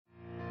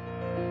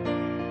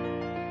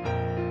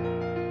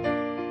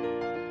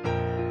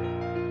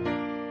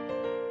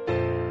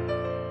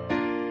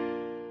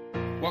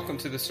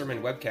Welcome to the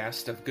sermon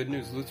webcast of Good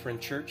News Lutheran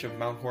Church of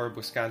Mount Horeb,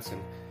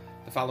 Wisconsin.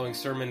 The following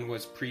sermon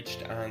was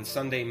preached on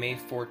Sunday, May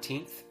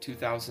 14th,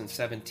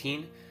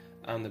 2017,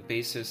 on the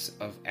basis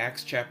of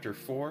Acts chapter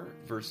 4,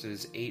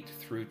 verses 8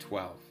 through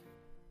 12.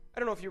 I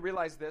don't know if you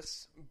realize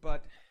this,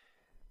 but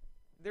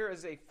there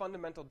is a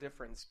fundamental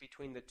difference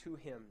between the two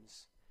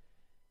hymns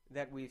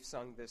that we've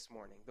sung this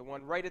morning. The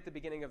one right at the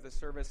beginning of the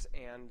service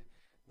and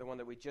the one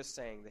that we just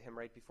sang, the hymn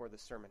right before the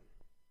sermon.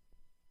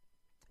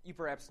 You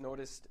perhaps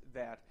noticed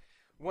that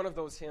one of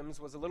those hymns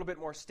was a little bit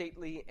more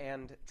stately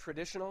and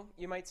traditional,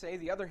 you might say.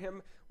 The other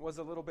hymn was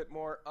a little bit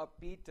more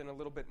upbeat and a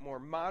little bit more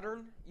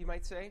modern, you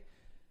might say.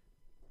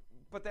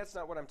 But that's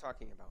not what I'm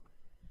talking about.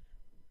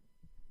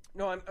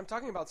 No, I'm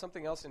talking about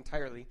something else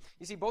entirely.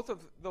 You see, both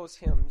of those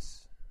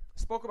hymns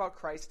spoke about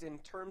Christ in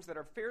terms that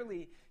are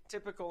fairly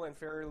typical and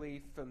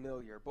fairly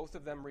familiar. Both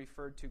of them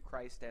referred to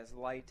Christ as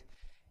light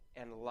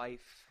and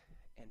life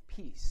and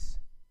peace.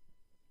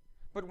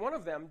 But one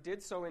of them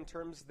did so in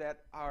terms that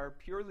are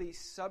purely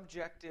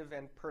subjective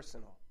and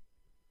personal.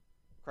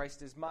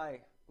 Christ is my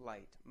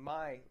light,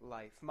 my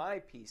life, my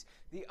peace.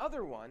 The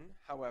other one,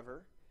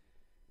 however,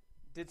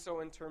 did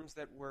so in terms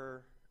that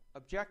were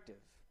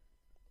objective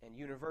and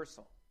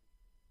universal.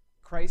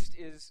 Christ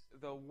is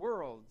the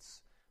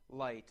world's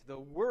light, the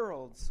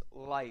world's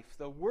life,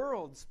 the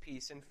world's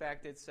peace. In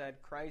fact, it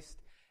said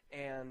Christ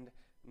and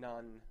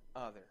none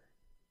other.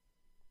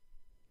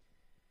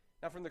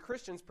 Now, from the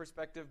Christian's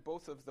perspective,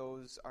 both of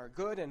those are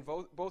good and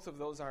both of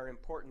those are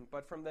important.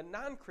 But from the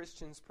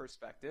non-Christian's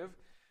perspective,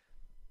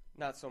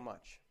 not so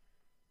much.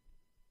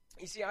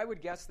 You see, I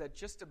would guess that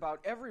just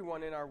about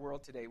everyone in our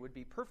world today would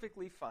be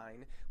perfectly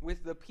fine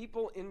with the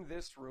people in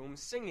this room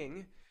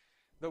singing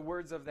the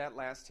words of that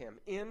last hymn.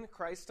 In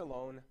Christ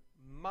alone,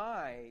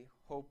 my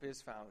hope is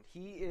found.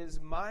 He is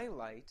my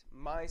light,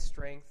 my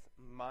strength,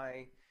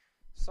 my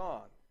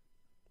song.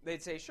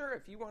 They'd say, sure,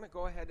 if you want to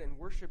go ahead and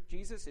worship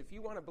Jesus, if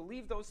you want to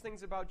believe those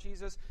things about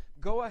Jesus,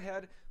 go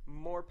ahead,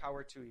 more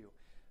power to you.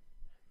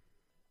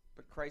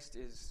 But Christ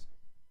is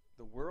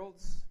the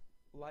world's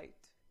light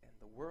and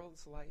the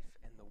world's life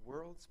and the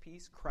world's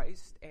peace,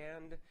 Christ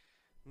and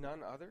none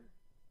other.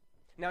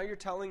 Now you're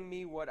telling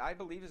me what I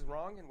believe is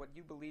wrong and what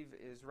you believe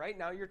is right.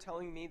 Now you're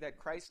telling me that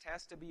Christ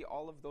has to be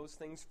all of those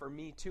things for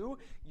me too.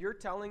 You're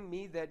telling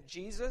me that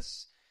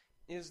Jesus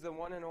is the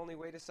one and only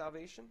way to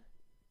salvation.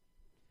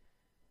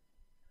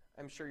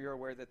 I'm sure you're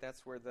aware that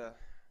that's where the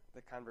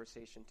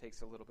conversation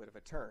takes a little bit of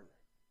a turn.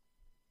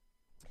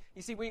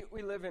 You see, we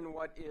live in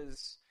what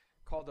is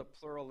called a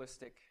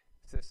pluralistic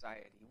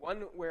society,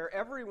 one where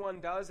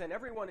everyone does and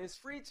everyone is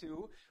free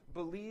to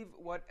believe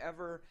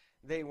whatever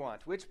they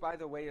want, which, by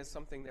the way, is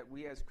something that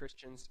we as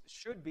Christians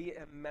should be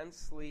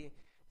immensely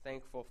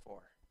thankful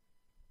for.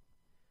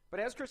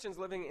 But as Christians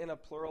living in a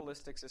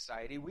pluralistic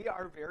society, we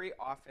are very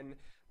often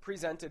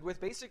presented with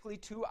basically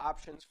two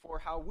options for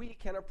how we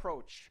can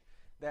approach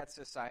that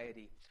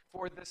society,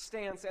 for the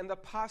stance and the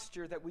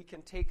posture that we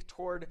can take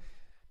toward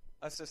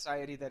a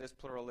society that is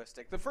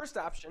pluralistic. The first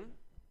option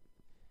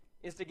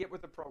is to get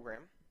with the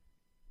program,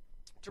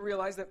 to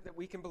realize that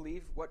we can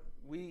believe what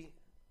we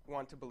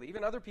want to believe,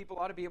 and other people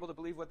ought to be able to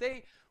believe what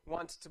they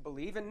want to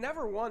believe, and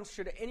never once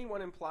should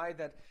anyone imply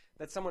that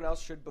someone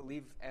else should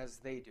believe as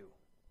they do.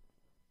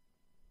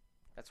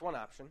 That's one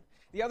option.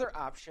 The other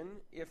option,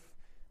 if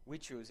we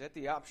choose it,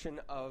 the option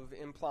of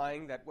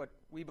implying that what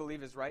we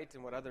believe is right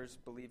and what others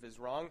believe is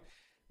wrong,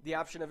 the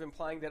option of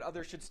implying that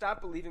others should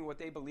stop believing what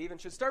they believe and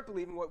should start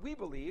believing what we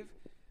believe,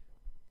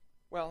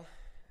 well,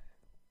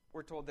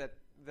 we're told that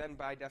then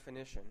by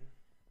definition,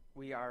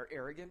 we are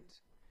arrogant,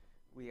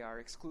 we are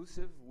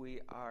exclusive, we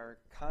are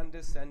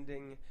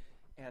condescending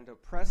and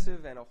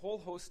oppressive, and a whole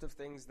host of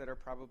things that are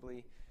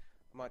probably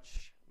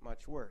much,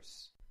 much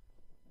worse.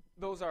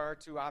 Those are our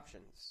two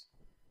options,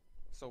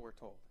 so we're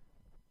told.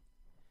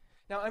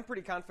 Now, I'm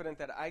pretty confident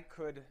that I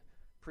could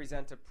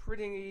present a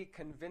pretty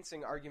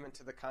convincing argument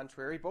to the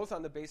contrary, both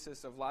on the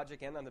basis of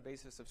logic and on the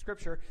basis of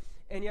Scripture,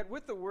 and yet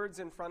with the words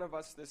in front of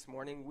us this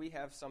morning, we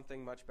have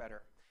something much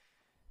better.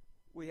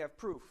 We have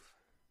proof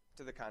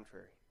to the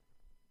contrary.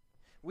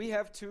 We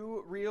have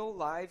two real,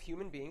 live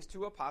human beings,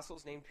 two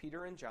apostles named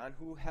Peter and John,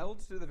 who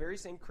held to the very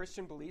same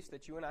Christian beliefs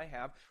that you and I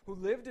have, who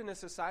lived in a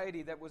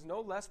society that was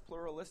no less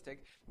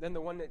pluralistic than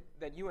the one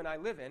that you and I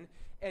live in,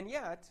 and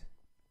yet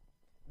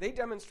they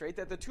demonstrate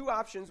that the two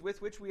options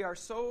with which we are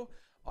so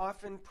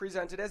often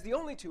presented as the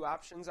only two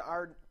options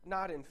are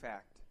not, in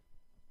fact,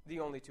 the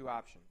only two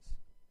options.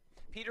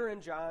 Peter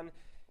and John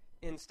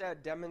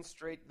instead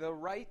demonstrate the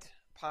right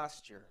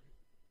posture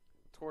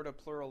toward a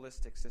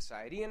pluralistic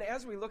society. And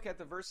as we look at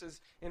the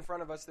verses in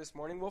front of us this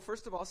morning, we'll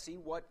first of all see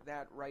what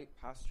that right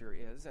posture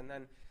is, and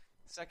then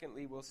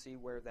secondly, we'll see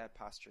where that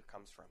posture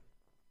comes from.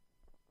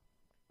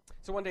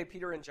 So one day,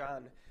 Peter and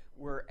John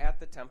were at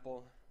the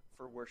temple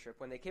for worship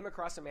when they came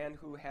across a man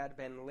who had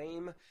been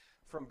lame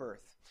from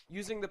birth.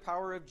 Using the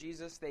power of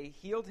Jesus, they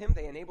healed him,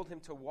 they enabled him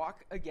to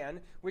walk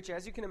again, which,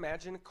 as you can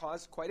imagine,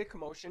 caused quite a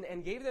commotion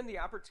and gave them the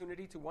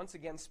opportunity to once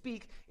again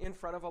speak in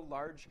front of a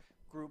large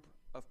group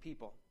of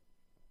people.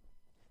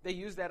 They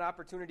used that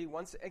opportunity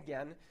once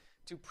again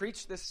to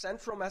preach this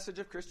central message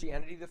of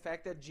Christianity, the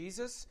fact that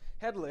Jesus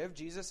had lived,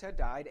 Jesus had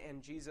died,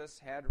 and Jesus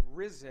had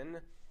risen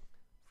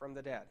from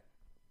the dead.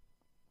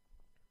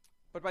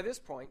 But by this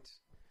point,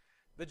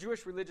 the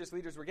Jewish religious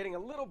leaders were getting a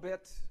little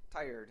bit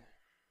tired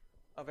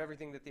of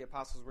everything that the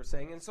apostles were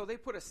saying, and so they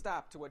put a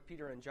stop to what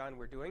Peter and John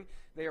were doing.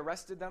 They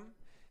arrested them,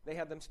 they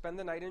had them spend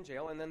the night in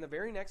jail, and then the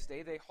very next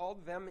day they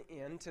hauled them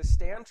in to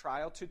stand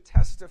trial to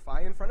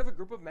testify in front of a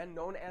group of men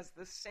known as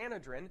the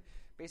Sanhedrin,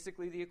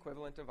 basically the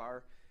equivalent of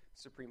our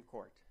Supreme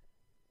Court.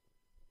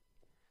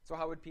 So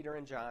how would Peter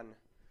and John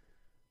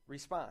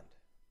respond?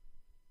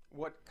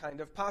 What kind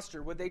of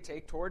posture would they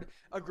take toward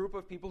a group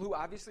of people who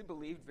obviously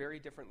believed very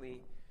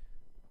differently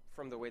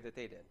from the way that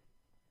they did?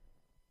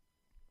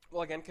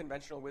 Well, again,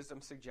 conventional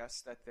wisdom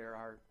suggests that there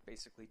are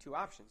basically two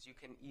options. You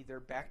can either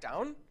back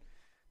down,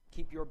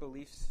 keep your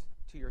beliefs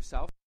to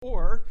yourself,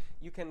 or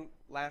you can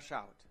lash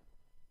out.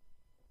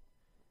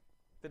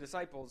 The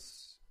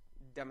disciples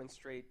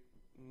demonstrate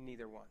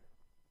neither one.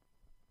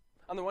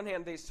 On the one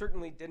hand, they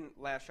certainly didn't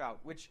lash out,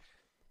 which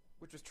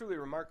was truly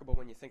remarkable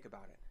when you think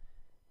about it.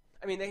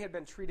 I mean, they had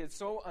been treated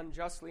so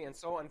unjustly and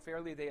so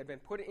unfairly. They had been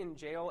put in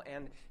jail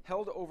and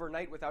held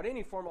overnight without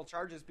any formal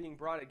charges being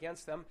brought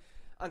against them.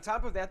 On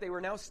top of that, they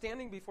were now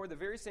standing before the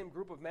very same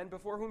group of men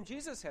before whom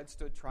Jesus had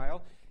stood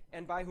trial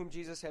and by whom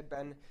Jesus had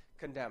been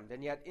condemned.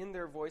 And yet in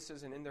their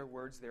voices and in their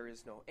words, there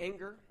is no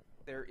anger.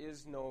 There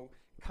is no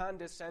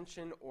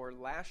condescension or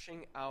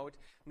lashing out.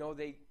 No,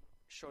 they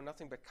show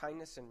nothing but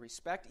kindness and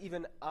respect,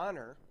 even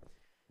honor,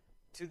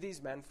 to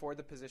these men for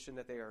the position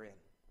that they are in.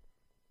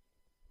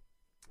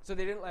 So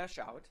they didn't lash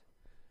out,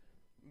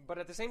 but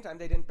at the same time,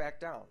 they didn't back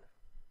down,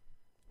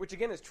 which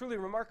again is truly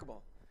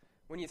remarkable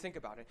when you think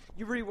about it.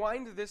 You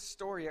rewind this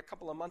story a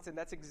couple of months, and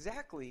that's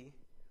exactly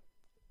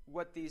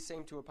what these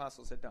same two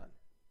apostles had done.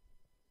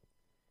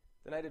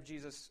 The night of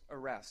Jesus'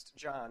 arrest,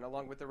 John,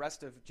 along with the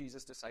rest of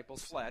Jesus'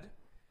 disciples, fled,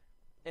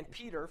 and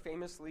Peter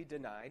famously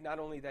denied not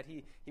only that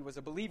he was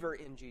a believer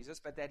in Jesus,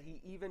 but that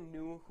he even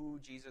knew who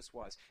Jesus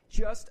was.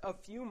 Just a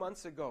few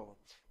months ago,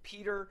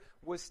 Peter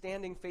was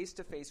standing face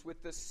to face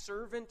with the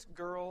servant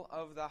girl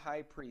of the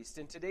high priest.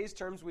 In today's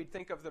terms, we'd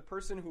think of the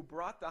person who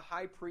brought the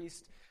high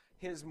priest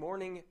his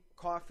morning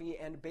coffee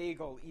and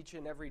bagel each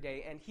and every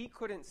day, and he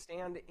couldn't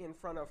stand in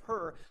front of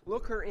her,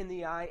 look her in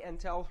the eye, and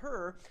tell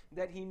her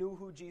that he knew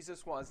who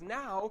Jesus was.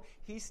 Now,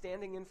 he's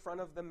standing in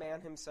front of the man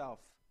himself.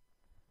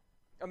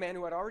 A man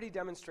who had already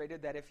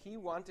demonstrated that if he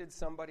wanted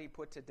somebody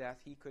put to death,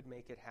 he could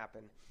make it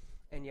happen.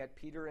 And yet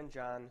Peter and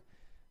John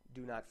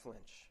do not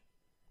flinch.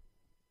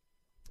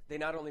 They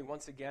not only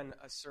once again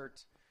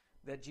assert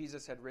that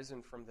Jesus had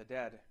risen from the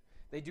dead,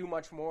 they do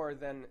much more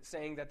than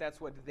saying that that's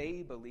what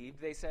they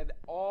believed. They said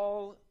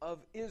all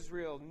of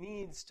Israel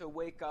needs to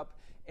wake up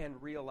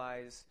and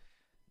realize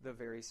the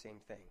very same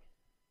thing.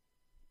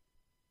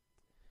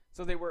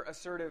 So they were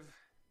assertive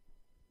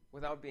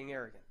without being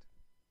arrogant.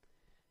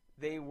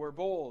 They were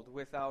bold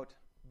without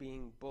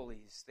being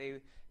bullies.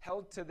 They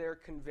held to their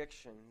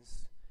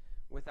convictions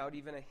without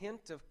even a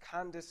hint of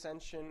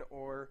condescension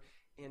or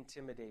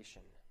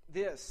intimidation.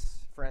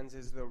 This, friends,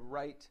 is the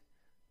right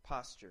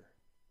posture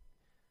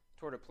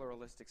toward a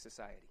pluralistic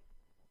society.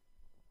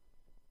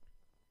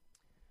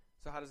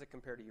 So how does it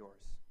compare to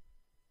yours?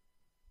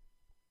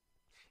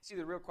 See,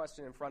 the real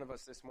question in front of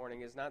us this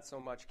morning is not so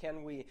much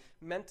can we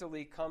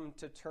mentally come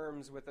to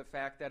terms with the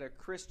fact that a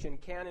Christian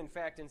can in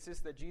fact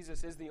insist that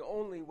Jesus is the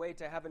only way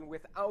to heaven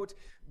without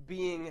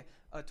being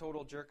a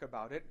total jerk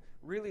about it.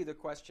 Really the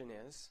question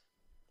is,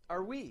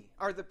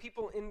 are the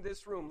people in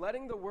this room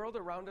letting the world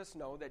around us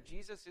know that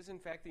Jesus is in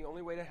fact the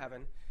only way to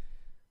heaven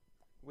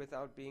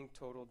without being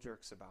total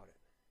jerks about it?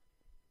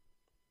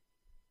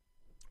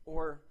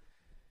 Or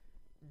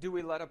do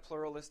we let a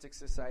pluralistic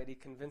society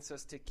convince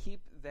us to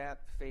keep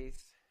that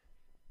faith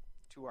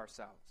to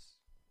ourselves?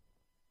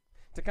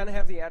 To kind of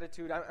have the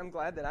attitude, I'm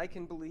glad that I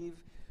can believe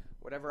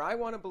whatever I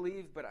want to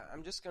believe, but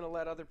I'm just going to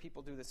let other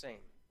people do the same.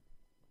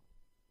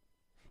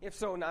 If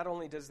so, not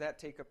only does that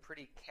take a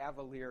pretty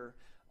cavalier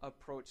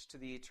approach to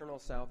the eternal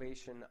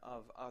salvation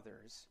of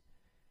others,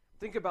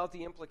 think about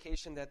the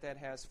implication that that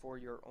has for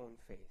your own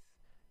faith.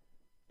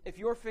 If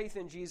your faith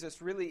in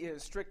Jesus really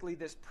is strictly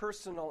this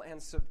personal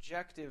and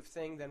subjective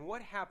thing, then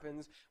what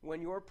happens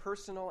when your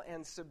personal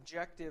and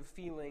subjective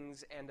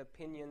feelings and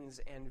opinions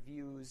and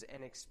views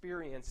and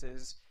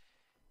experiences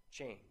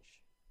change?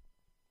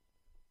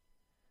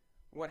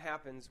 What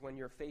happens when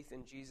your faith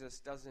in Jesus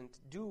doesn't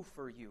do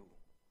for you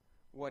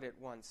what it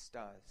once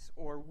does,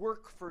 or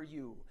work for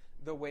you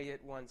the way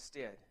it once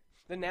did?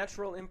 The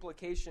natural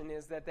implication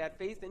is that that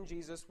faith in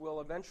Jesus will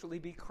eventually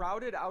be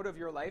crowded out of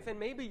your life, and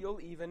maybe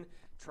you'll even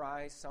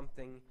try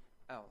something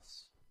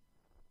else.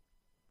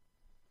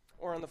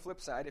 Or on the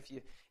flip side, if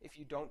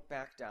you don't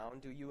back down,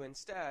 do you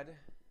instead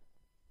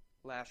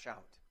lash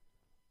out?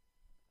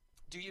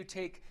 Do you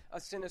take a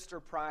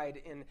sinister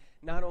pride in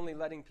not only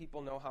letting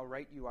people know how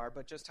right you are,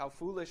 but just how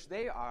foolish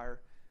they are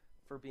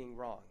for being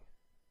wrong?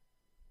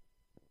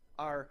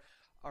 Are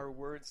are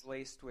words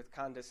laced with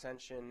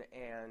condescension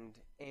and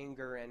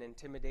anger and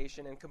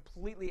intimidation and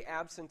completely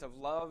absent of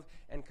love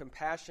and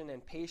compassion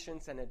and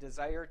patience and a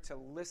desire to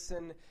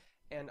listen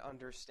and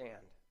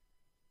understand.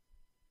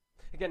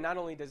 Again, not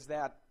only does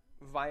that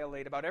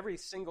violate about every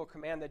single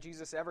command that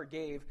Jesus ever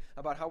gave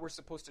about how we're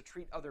supposed to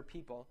treat other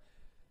people,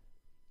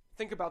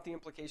 think about the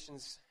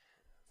implications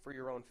for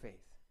your own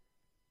faith.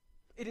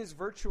 It is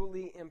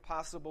virtually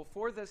impossible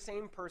for the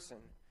same person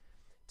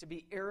to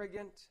be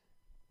arrogant,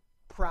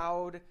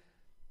 proud,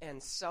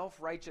 and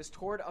self-righteous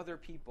toward other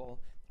people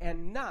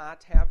and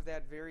not have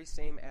that very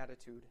same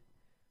attitude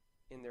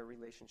in their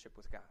relationship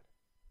with God.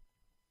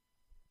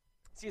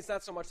 See, it's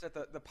not so much that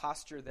the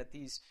posture that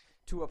these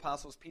two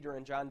apostles, Peter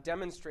and John,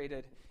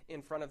 demonstrated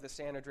in front of the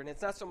Sanhedrin.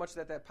 It's not so much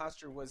that that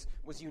posture was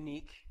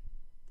unique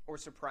or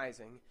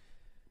surprising.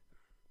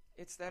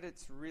 It's that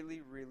it's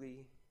really,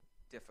 really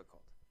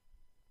difficult.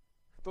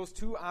 Those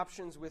two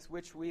options with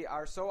which we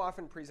are so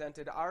often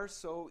presented are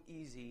so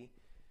easy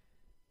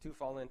to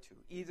fall into,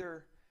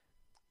 either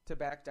to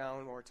back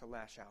down or to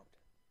lash out.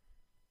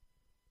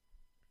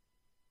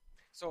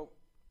 So,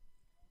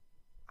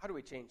 how do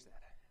we change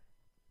that?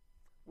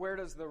 Where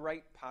does the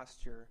right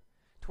posture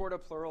toward a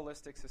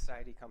pluralistic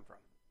society come from?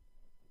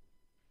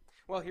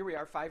 Well, here we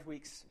are 5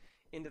 weeks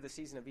into the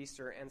season of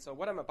Easter, and so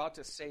what I'm about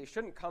to say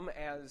shouldn't come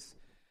as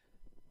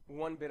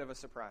one bit of a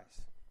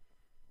surprise.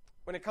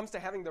 When it comes to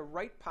having the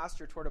right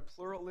posture toward a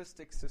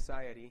pluralistic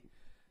society,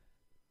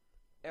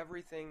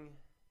 everything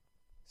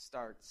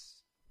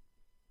starts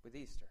with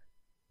Easter.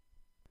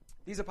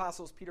 These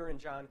apostles, Peter and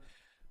John,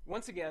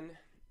 once again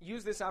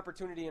use this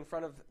opportunity in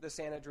front of the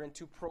Sanhedrin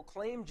to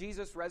proclaim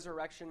Jesus'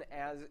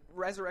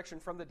 resurrection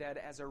from the dead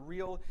as a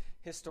real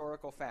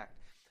historical fact.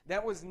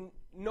 That was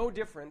no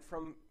different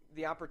from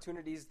the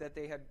opportunities that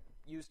they had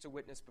used to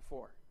witness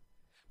before.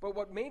 But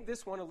what made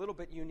this one a little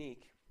bit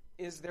unique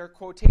is their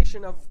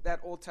quotation of that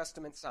Old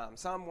Testament psalm,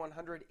 Psalm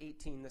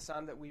 118, the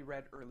psalm that we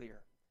read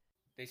earlier.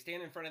 They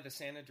stand in front of the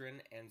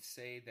Sanhedrin and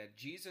say that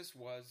Jesus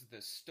was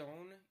the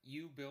stone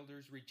you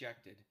builders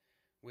rejected,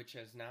 which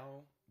has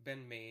now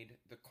been made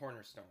the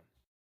cornerstone.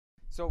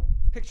 So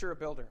picture a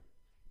builder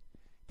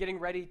getting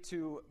ready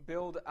to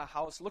build a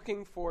house,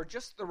 looking for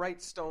just the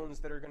right stones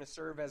that are going to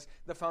serve as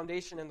the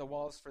foundation and the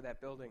walls for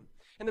that building.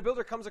 And the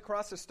builder comes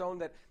across a stone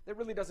that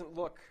really doesn't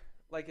look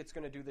like it's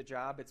going to do the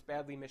job. It's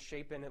badly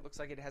misshapen. It looks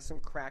like it has some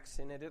cracks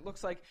in it. It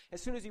looks like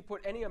as soon as you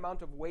put any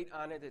amount of weight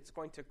on it, it's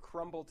going to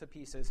crumble to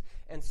pieces.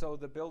 And so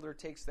the builder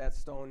takes that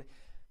stone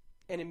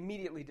and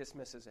immediately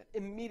dismisses it,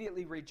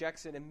 immediately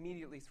rejects it,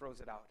 immediately throws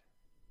it out.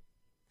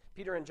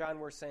 Peter and John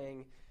were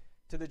saying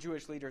to the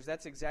Jewish leaders,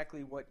 that's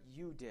exactly what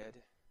you did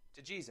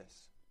to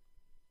Jesus.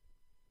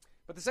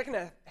 But the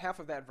second half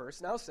of that verse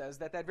now says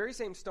that that very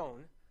same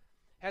stone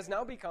has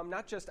now become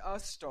not just a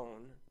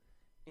stone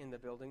in the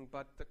building,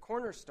 but the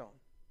cornerstone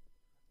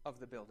of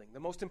the building, the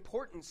most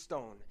important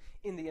stone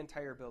in the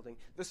entire building,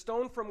 the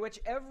stone from which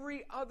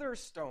every other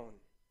stone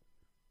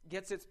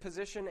gets its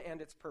position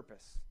and its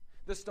purpose,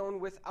 the stone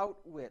without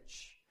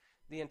which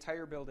the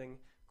entire building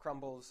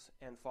crumbles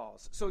and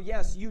falls. So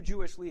yes, you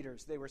Jewish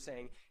leaders, they were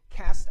saying,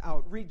 cast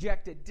out,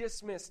 rejected,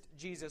 dismissed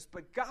Jesus,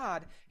 but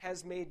God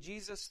has made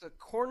Jesus the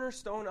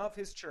cornerstone of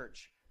his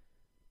church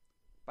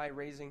by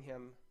raising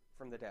him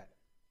from the dead.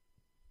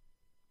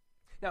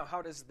 Now,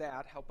 how does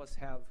that help us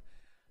have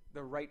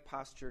the right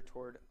posture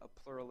toward a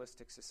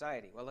pluralistic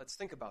society? Well, let's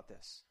think about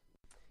this.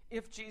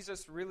 If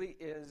Jesus really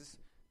is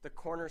the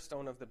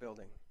cornerstone of the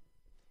building,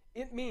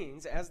 it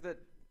means, as the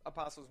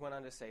apostles went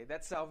on to say,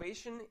 that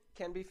salvation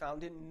can be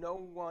found in no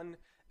one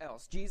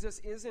else. Jesus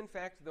is, in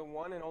fact, the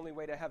one and only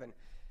way to heaven.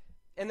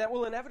 And that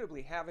will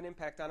inevitably have an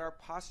impact on our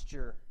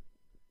posture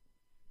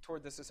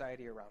toward the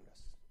society around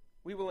us.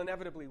 We will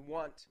inevitably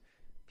want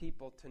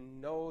people to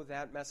know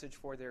that message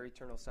for their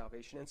eternal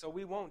salvation, and so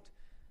we won't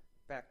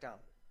back down.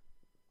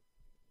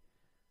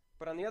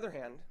 But on the other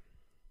hand,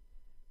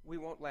 we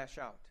won't lash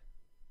out.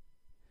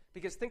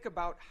 Because think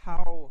about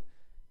how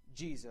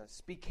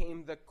Jesus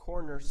became the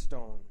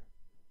cornerstone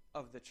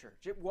of the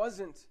church. It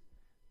wasn't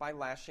by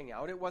lashing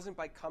out. It wasn't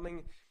by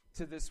coming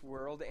to this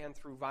world and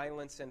through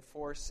violence and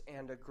force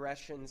and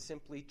aggression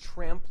simply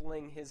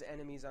trampling his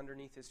enemies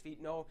underneath his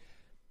feet. No,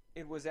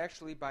 it was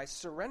actually by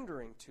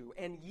surrendering to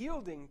and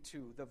yielding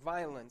to the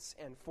violence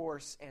and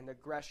force and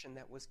aggression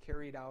that was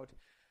carried out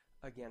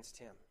against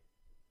him.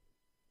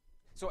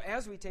 So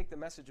as we take the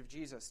message of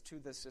Jesus to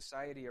the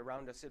society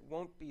around us, it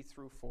won't be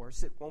through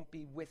force. It won't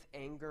be with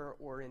anger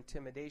or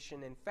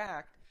intimidation. In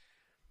fact,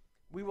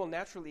 we will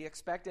naturally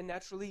expect and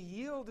naturally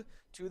yield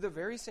to the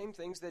very same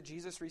things that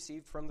Jesus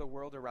received from the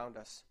world around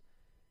us,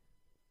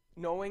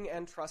 knowing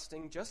and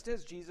trusting, just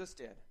as Jesus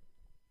did,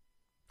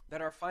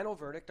 that our final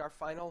verdict, our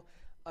final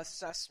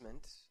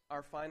assessment,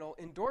 our final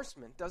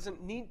endorsement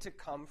doesn't need to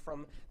come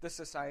from the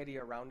society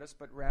around us,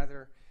 but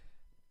rather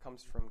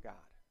comes from God.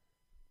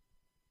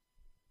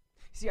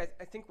 See, I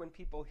think when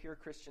people hear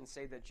Christians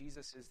say that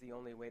Jesus is the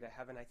only way to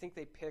heaven, I think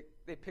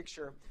they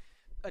picture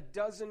a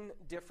dozen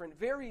different,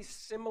 very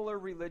similar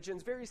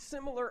religions, very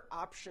similar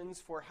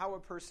options for how a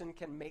person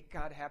can make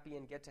God happy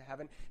and get to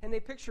heaven. And they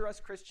picture us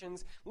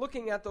Christians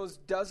looking at those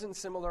dozen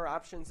similar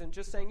options and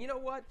just saying, you know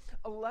what?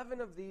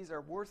 11 of these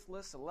are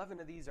worthless. 11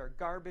 of these are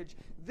garbage.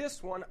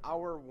 This one,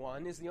 our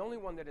one, is the only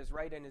one that is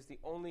right and is the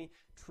only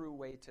true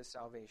way to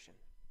salvation.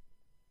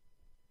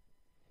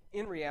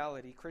 In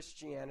reality,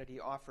 Christianity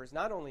offers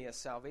not only a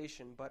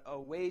salvation, but a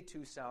way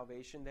to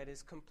salvation that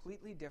is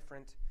completely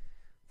different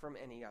from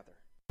any other.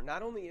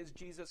 Not only is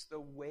Jesus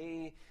the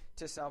way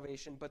to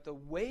salvation, but the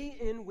way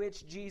in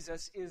which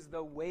Jesus is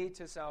the way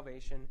to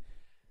salvation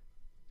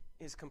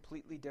is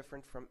completely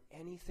different from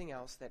anything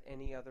else that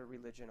any other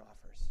religion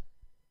offers.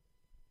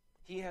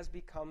 He has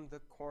become the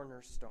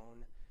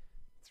cornerstone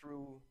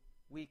through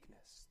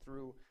weakness,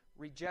 through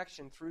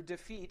rejection, through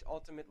defeat,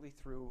 ultimately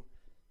through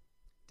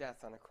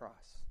death on a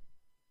cross.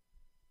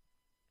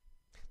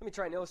 Let me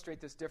try and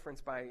illustrate this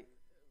difference by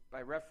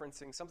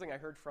referencing something I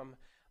heard from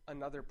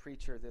another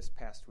preacher this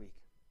past week.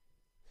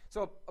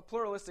 So a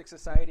pluralistic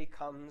society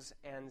comes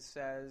and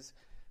says,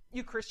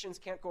 you Christians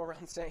can't go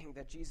around saying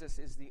that Jesus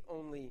is the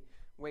only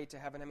way to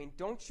heaven. I mean,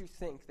 don't you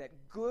think that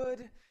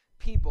good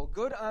people,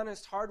 good,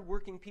 honest,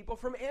 hardworking people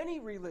from any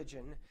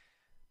religion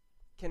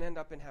can end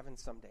up in heaven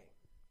someday?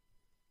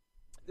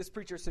 This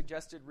preacher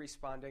suggested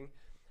responding,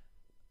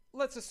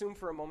 let's assume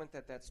for a moment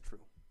that that's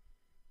true.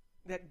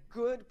 That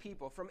good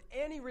people from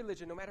any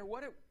religion, no matter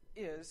what it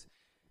is,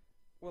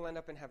 will end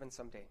up in heaven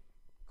someday.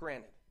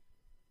 Granted.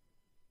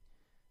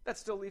 That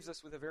still leaves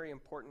us with a very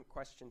important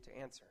question to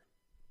answer.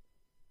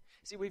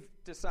 See, we've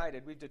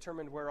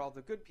determined where all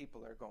the good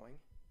people are going.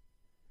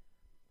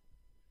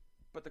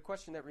 But the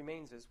question that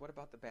remains is, what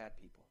about the bad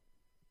people?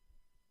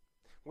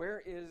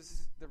 Where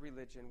is the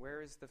religion?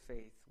 Where is the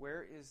faith?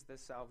 Where is the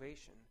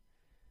salvation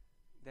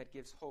that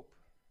gives hope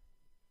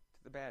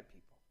to the bad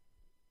people?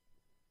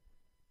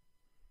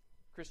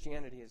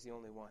 Christianity is the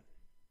only one.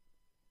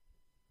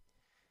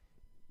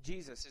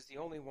 Jesus is the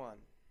only one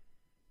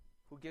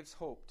who gives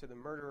hope to the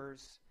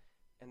murderers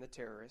and the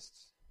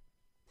terrorists.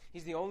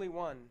 He's the only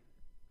one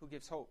who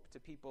gives hope to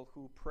people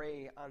who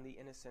prey on the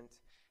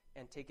innocent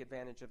and take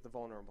advantage of the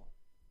vulnerable.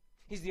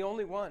 He's the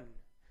only one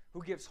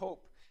who gives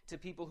hope to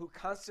people who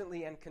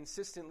constantly and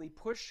consistently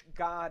push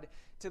God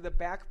to the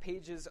back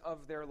pages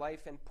of their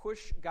life and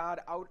push God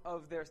out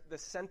of the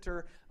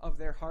center of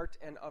their heart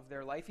and of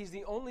their life. He's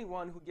the only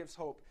one who gives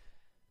hope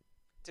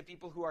to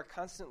people who are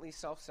constantly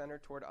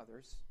self-centered toward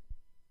others,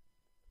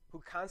 who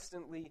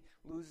constantly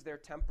lose their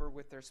temper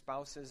with their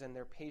spouses and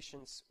their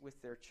patience with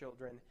their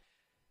children.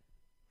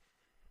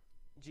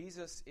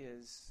 Jesus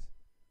is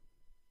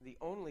the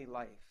only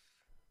life,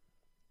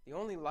 the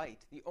only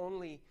light, the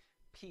only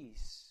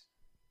peace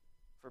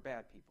for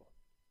bad people.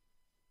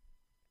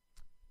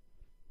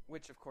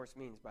 Which, of course,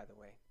 means, by the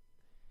way,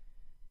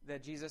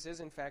 that Jesus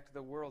is, in fact,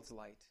 the world's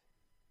light,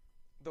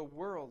 the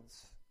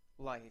world's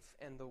life,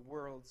 and the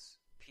world's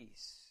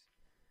peace.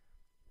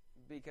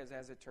 Because,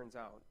 as it turns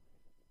out,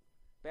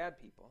 bad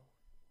people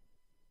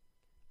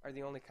are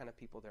the only kind of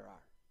people there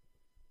are.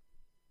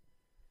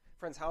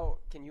 Friends, how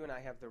can you and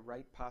I have the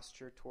right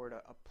posture toward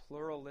a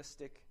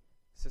pluralistic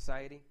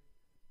society?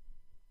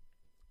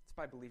 It's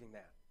by believing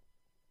that.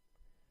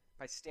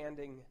 By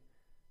standing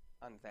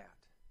on that.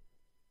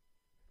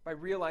 By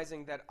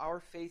realizing that our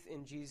faith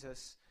in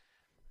Jesus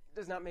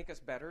does not make us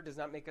better, does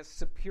not make us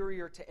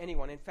superior to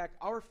anyone. In fact,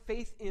 our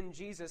faith in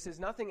Jesus is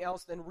nothing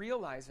else than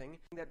realizing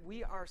that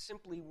we are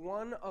simply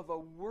one of a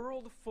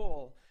world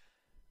full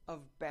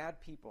of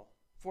bad people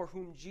for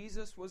whom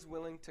Jesus was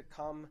willing to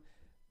come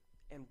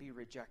and be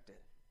rejected.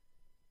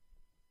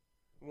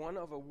 One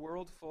of a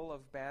world full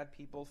of bad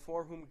people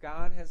for whom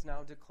God has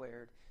now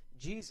declared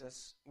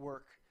Jesus'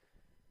 work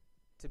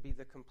to be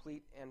the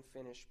complete and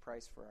finished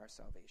price for our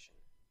salvation.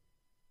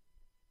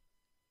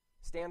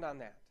 Stand on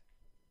that.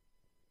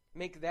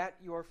 Make that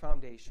your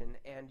foundation,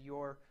 and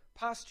your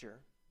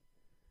posture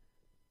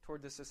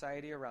toward the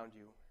society around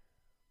you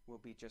will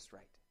be just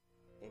right.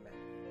 Amen.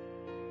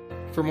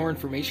 For more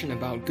information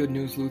about Good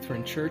News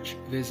Lutheran Church,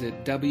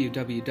 visit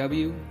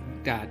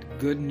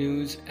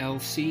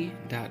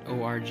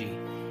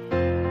www.goodnewslc.org.